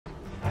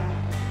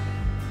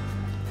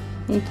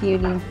Hey,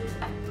 cutie.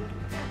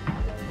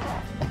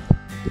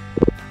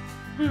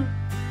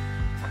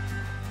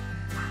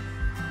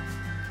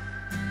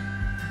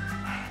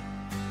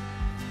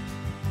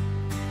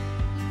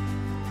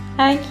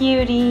 Hi,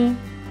 cutie.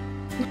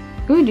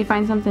 Ooh, did you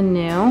find something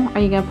new? Are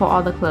you gonna pull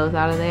all the clothes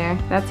out of there?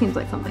 That seems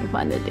like something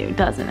fun to do,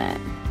 doesn't it?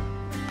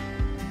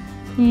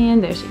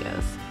 And there she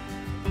goes.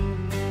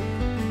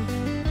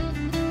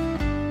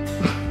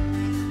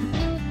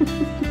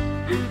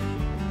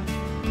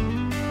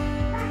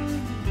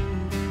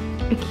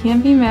 I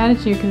can't be mad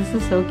at you because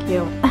this is so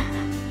cute.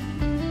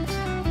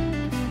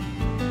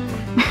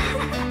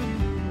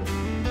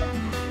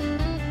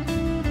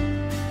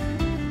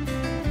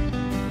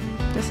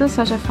 This is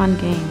such a fun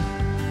game,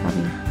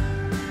 Bobbi.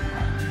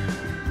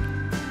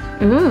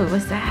 Ooh,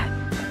 what's that?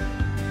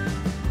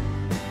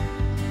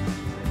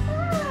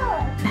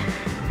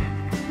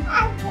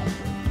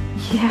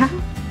 Yeah?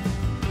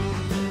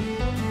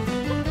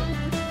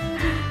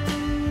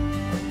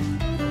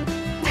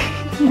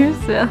 You're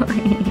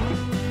silly.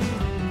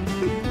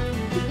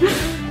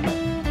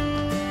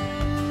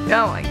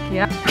 Oh my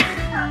god.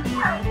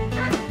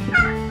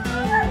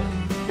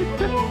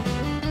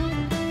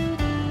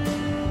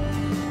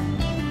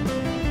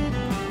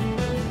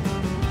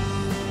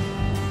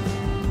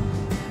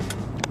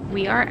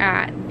 We are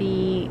at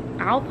the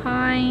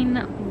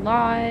Alpine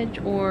Lodge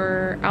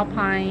or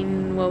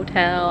Alpine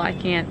Motel.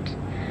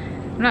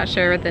 I'm not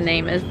sure what the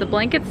name is. The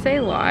blankets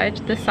say lodge.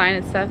 The sign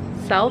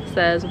itself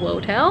says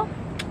Wotel.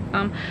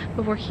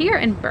 But we're here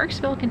in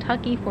Burkesville,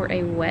 Kentucky for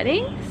a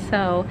wedding.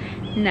 So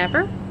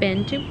never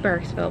been to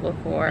Burkesville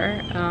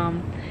before.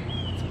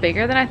 It's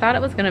bigger than I thought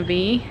it was gonna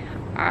be.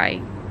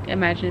 I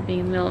imagined it being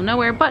in the middle of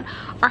nowhere, but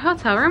our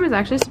hotel room is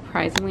actually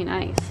surprisingly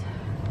nice.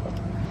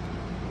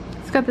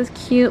 It's got this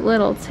cute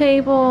little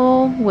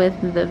table with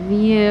the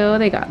view.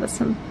 They got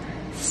some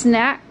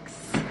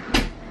snacks.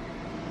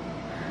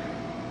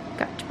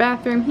 Got your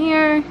bathroom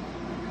here.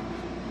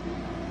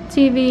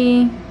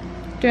 TV,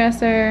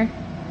 dresser,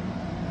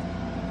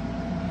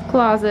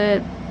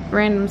 closet,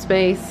 random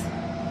space,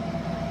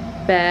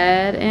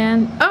 bed,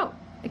 and oh,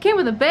 it came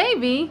with a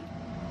baby.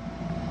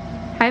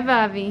 Hi,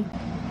 Bobbi.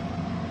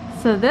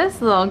 So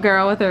this little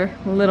girl with her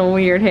little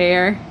weird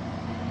hair,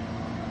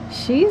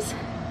 she's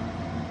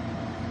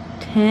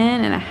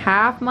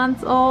 10.5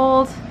 months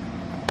old.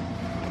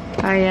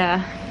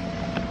 I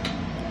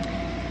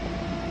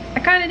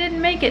kind of didn't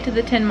make it to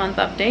the 10-month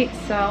update,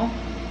 so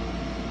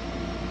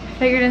I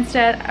figured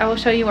instead I will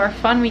show you our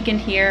fun weekend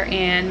here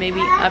and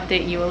maybe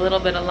update you a little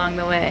bit along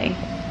the way.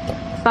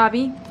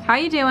 Bobbi, how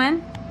you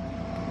doing?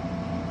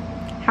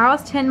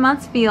 How's 10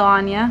 months feel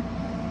on ya?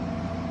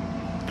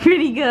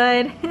 Pretty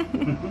good.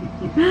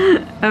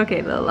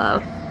 Okay, little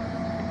love.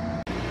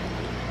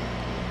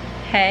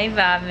 Hey,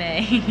 Bobbi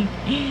May.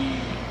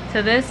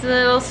 So this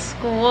little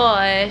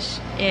squash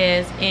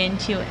is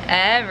into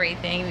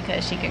everything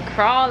because she can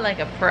crawl like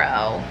a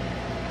pro,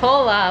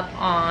 pull up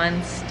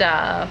on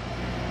stuff,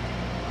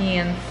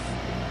 and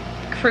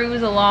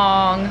cruise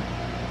along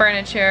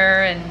furniture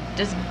and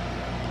just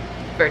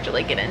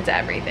virtually get into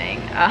everything.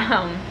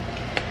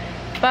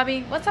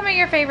 Bobbi, what's some of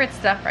your favorite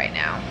stuff right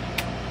now?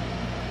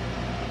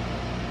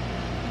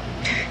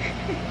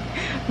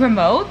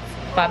 Remotes?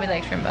 Bobbi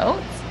likes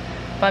remotes.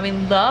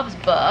 Bobbi loves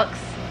books.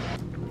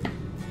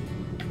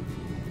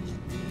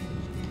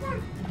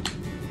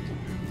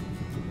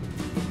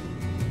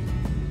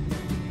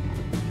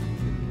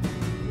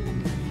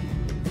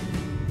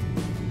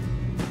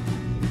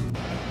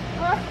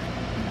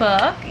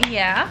 Book,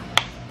 yeah.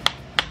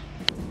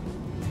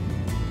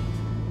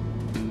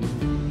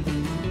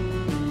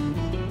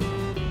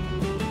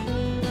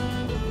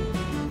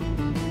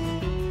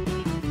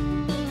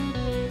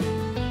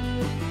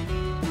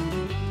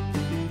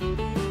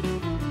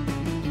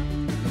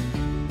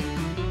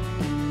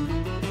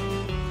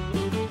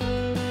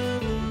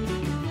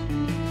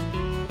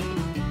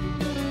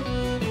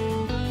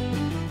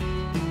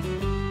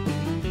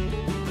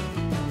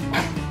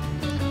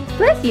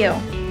 Bless you.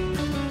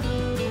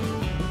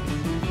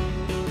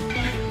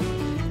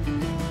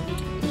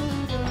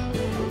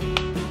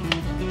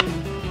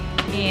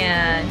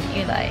 And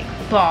you like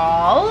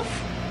balls.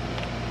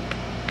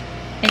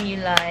 And you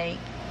like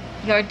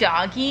your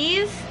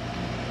doggies.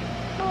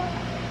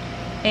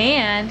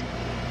 And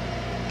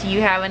do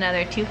you have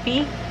another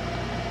toofy?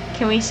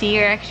 Can we see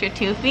your extra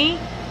toofy?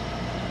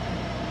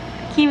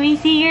 Can we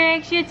see your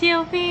extra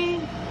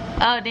toofy?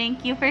 Oh,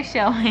 thank you for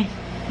showing.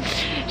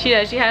 She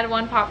does. She had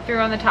one pop through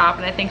on the top,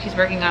 and I think she's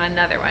working on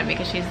another one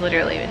because she's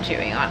literally been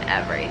chewing on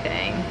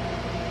everything.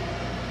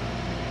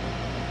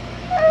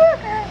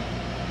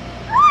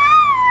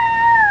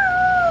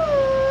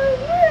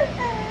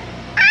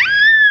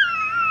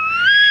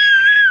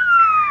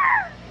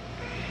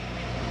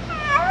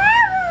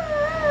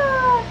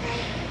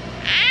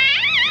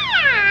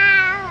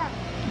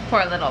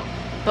 Poor little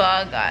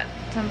bug got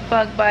some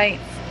bug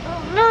bites.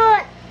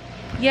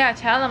 Yeah,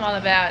 tell them all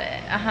about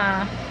it.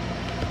 Uh-huh.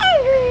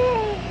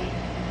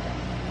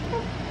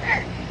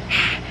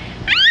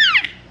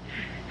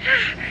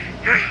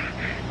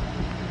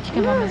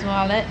 She got Mama's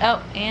wallet.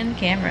 Oh, and the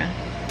camera.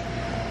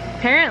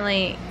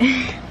 Apparently,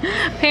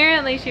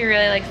 apparently she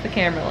really likes the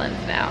camera lens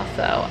now.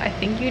 So I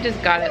think you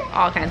just got it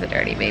all kinds of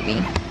dirty,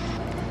 baby.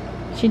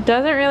 She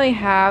doesn't really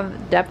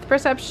have depth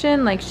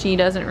perception. Like, she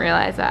doesn't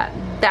realize that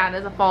that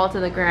is a fall to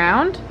the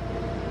ground.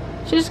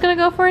 She's just gonna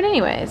go for it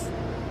anyways.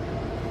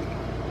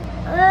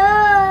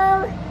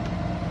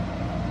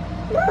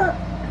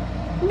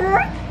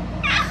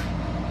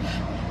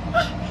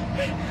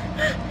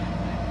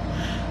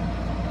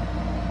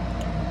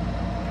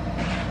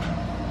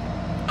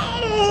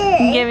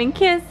 Giving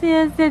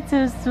kisses, it's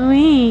so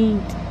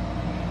sweet.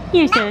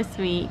 You're so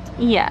sweet.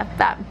 Yeah,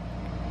 Bob.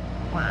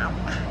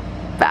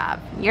 Bob,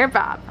 you're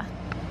Bob.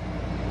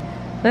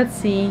 Let's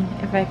see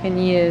if I can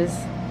use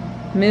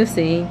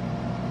Moosey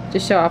to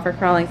show off her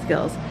crawling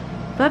skills.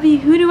 Bobbi,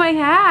 who do I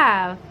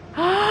have?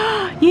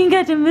 You can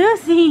get to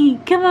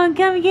Moosey. Come on,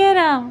 come get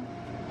him.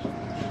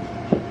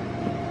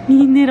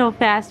 You little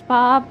fast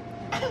Bob.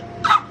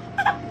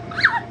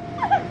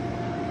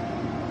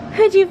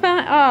 Who'd you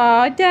find?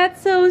 Oh,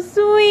 that's so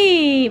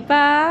sweet,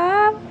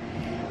 Bob.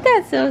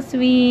 That's so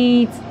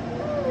sweet.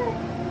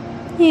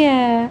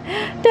 Yeah,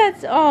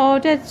 that's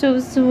so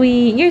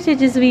sweet. You're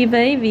such a sweet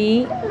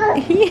baby.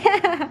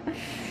 Yeah,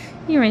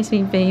 you're my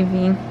sweet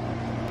baby.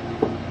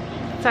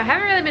 So I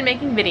haven't really been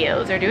making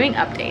videos or doing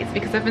updates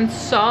because I've been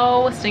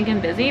so stinking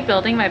busy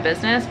building my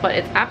business, but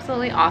it's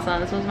absolutely awesome.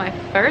 This was my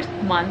first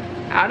month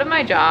out of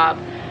my job,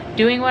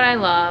 doing what I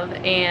love,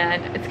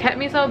 and it's kept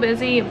me so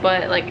busy,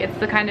 but like, it's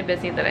the kind of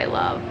busy that I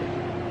love.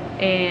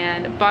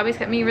 And Bobbi's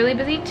kept me really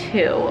busy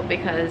too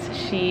because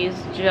she's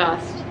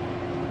just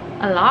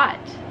a lot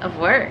of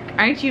work,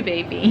 aren't you,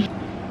 baby?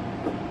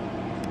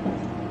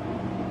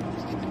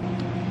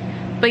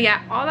 But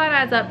yeah, all that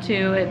adds up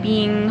to it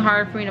being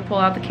hard for me to pull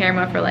out the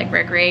camera for like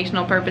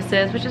recreational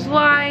purposes, which is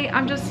why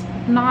I'm just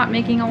not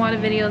making a lot of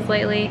videos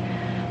lately.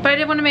 But I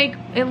did want to make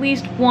at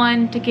least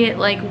one to get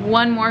like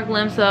one more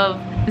glimpse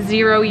of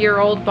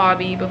 0-year-old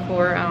Bobbi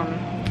before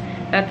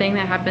that thing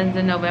that happens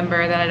in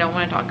November that I don't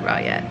want to talk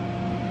about yet.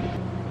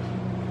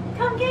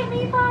 Come get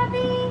me,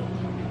 Bobbi.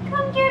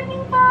 Come get me,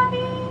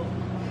 Bobbi.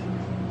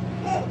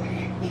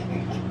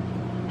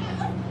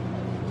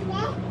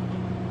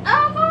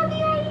 Oh, Bobbi,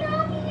 I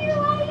love you.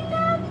 I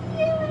love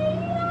you. I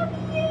love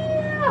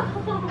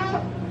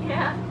you.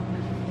 Yeah.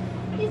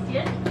 Kiss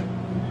you.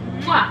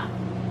 Mwah.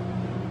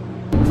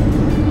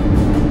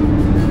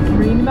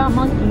 Reading about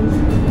monkeys.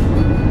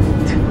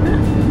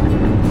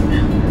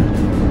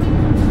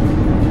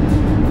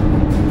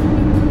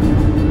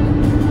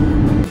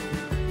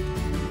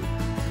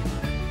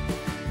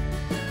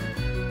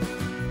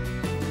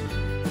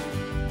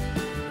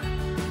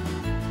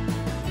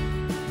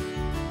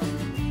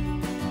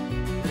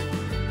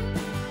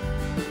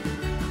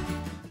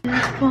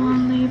 If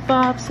only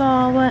Bob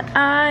saw what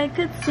I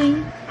could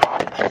see,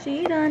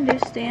 she'd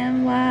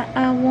understand why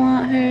I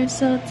want her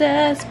so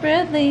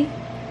desperately.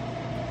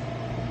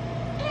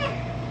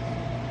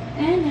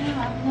 And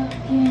now I'm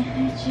looking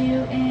at you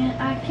and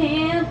I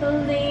can't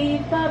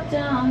believe Bob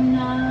don't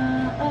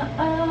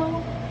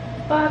know.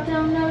 Bob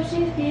don't know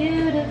she's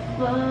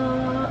beautiful.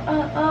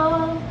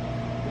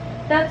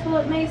 That's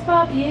what makes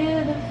Bob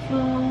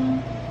beautiful.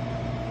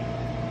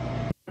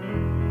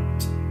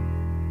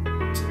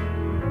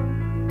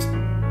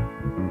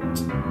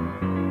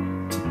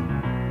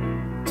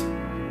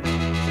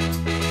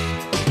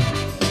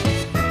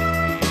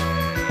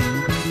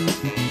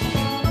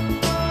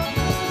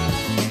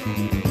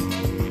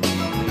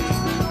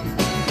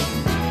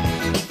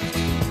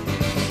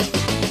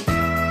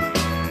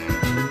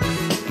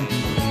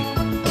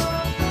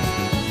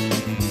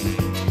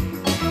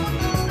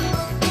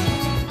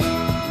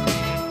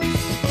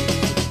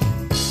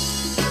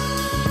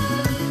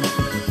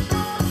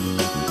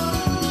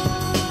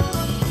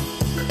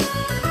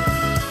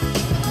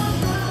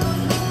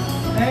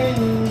 Hey,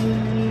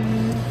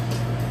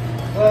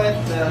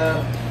 what's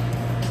up?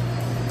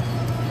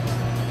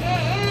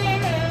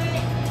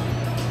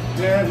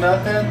 Doing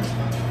nothing?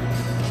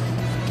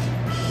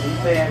 You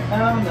saying,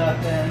 oh,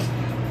 nothing?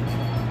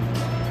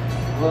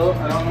 Well, I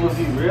don't know if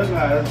you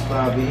realize,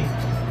 Bobbi.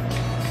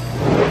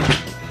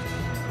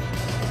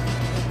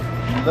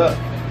 Look.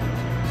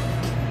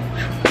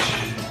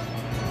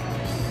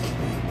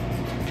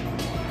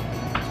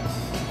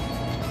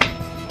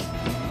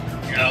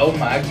 Oh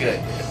my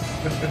goodness.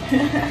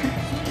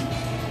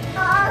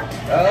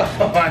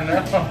 Oh, I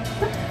know.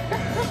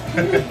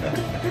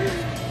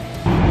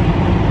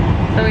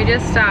 So we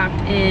just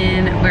stopped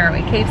in, where are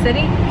we? Cave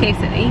City? Cave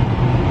City,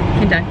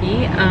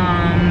 Kentucky.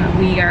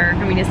 We are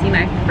coming to see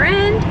my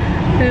friend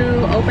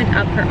who opened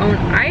up her own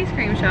ice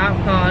cream shop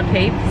called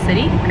Cave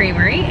City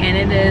Creamery, and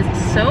it is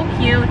so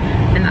cute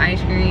and the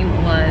ice cream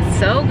was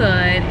so good.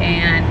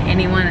 And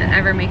anyone that's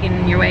ever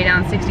making your way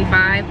down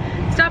 65,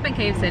 stop in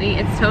Cave City.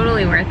 It's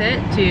totally worth it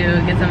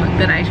to get some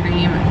good ice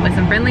cream with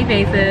some friendly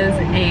faces.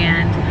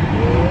 And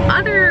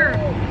other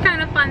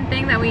kind of fun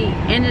thing that we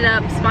ended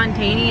up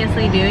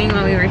spontaneously doing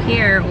while we were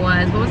here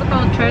was, what was it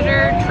called?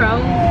 Treasure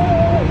Trove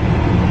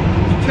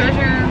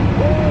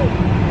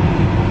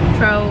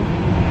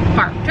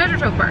Park. Treasure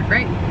park,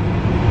 right?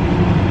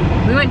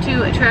 We went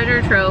to a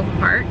treasure trove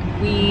park.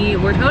 We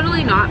were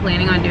totally not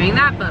planning on doing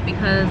that, but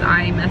because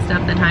I messed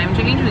up the time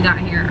change, we got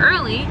here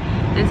early,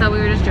 and so we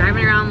were just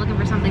driving around looking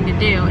for something to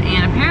do.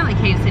 And apparently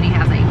Cave City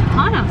has a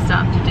ton of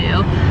stuff to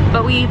do,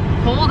 but we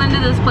pulled into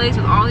this place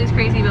with all these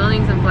crazy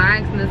buildings and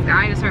flags, and this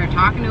guy just started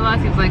talking to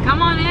us. He was like,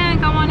 come on in,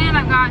 come on in.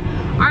 I've got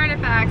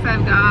artifacts,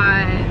 I've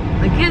got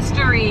like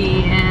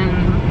history, and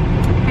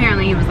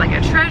apparently he was like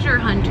a treasure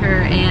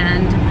hunter.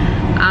 And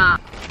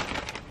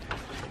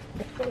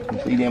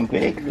See them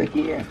pigs right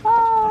here?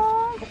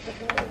 oh,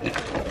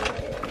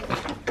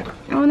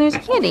 and there's a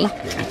kitty. I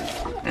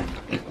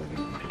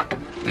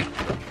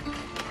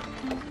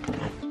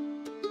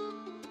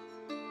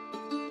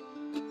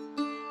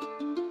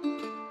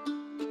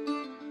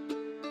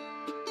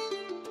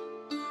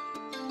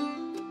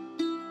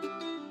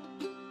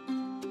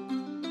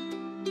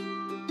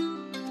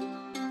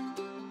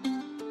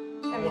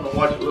want to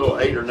watch a little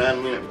 8 or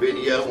 9 minute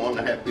video on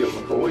the Hatfield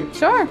McCoy.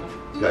 Sure.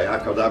 Okay,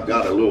 because I've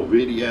got a little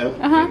video,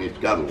 Uh-huh. and it's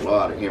got a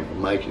lot of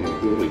information.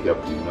 It really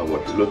helps you know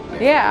what you're looking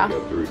at. Yeah. When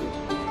you go through the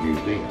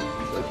museum.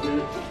 That's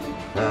it.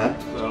 Huh?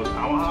 So,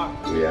 tomahawk.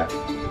 Yeah.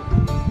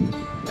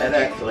 And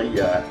actually,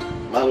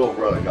 my little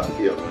brother got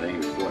killed when he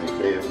was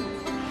 27,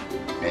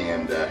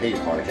 and he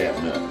didn't hardly have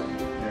nothing.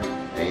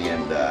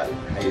 And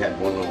he had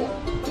one little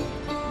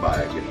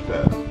bag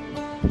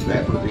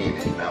that was in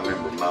it. And I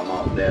remember my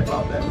mom and dad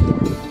bought that for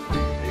him.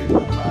 He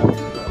was about 5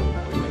 years old.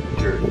 We went to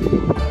church.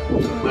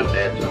 My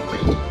dad's so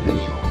mean to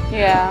him.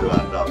 Yeah. So I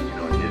thought, you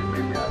know, in his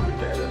memory, I put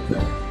that up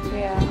there.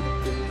 Yeah.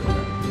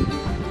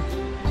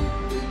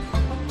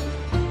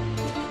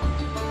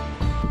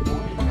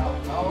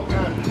 All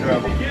kinds of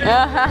trouble.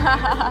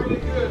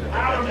 Really good.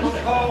 Adam will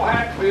call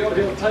Hatfield,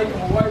 he'll take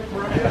them away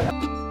from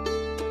you.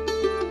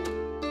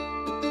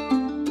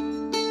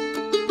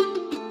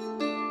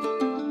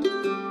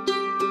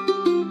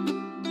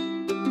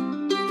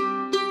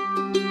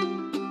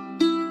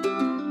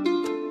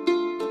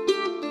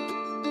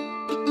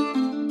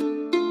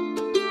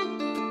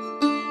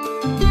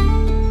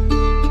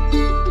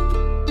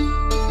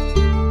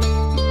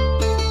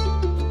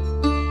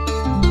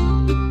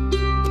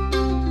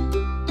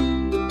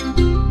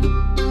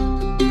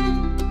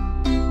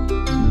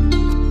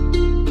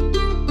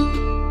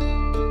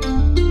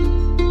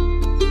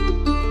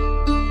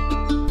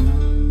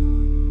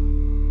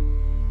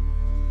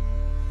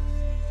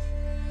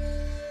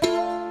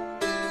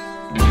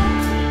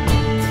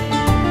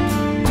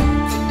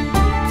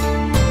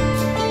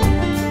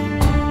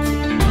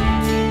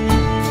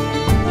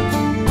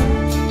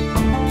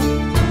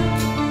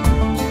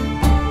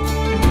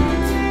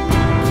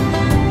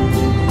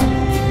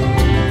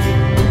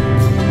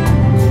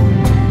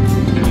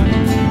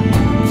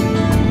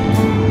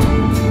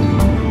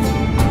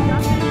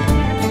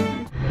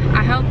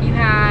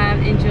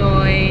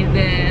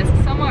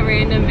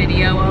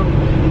 Video of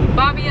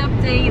Bobbi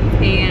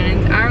updates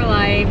and our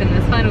life and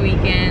this fun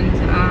weekend.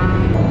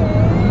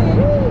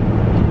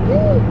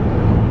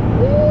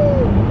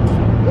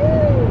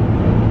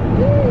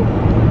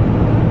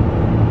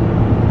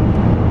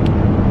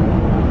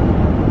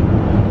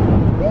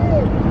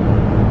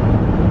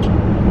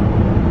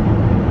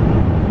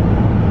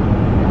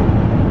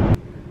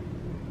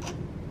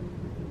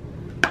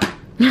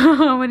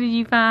 What did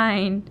you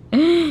find?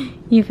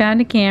 You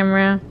found a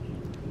camera.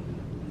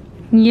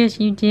 Yes,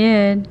 you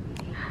did.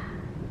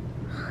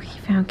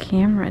 You found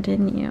camera,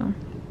 didn't you?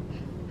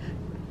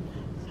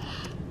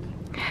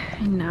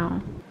 I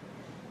know.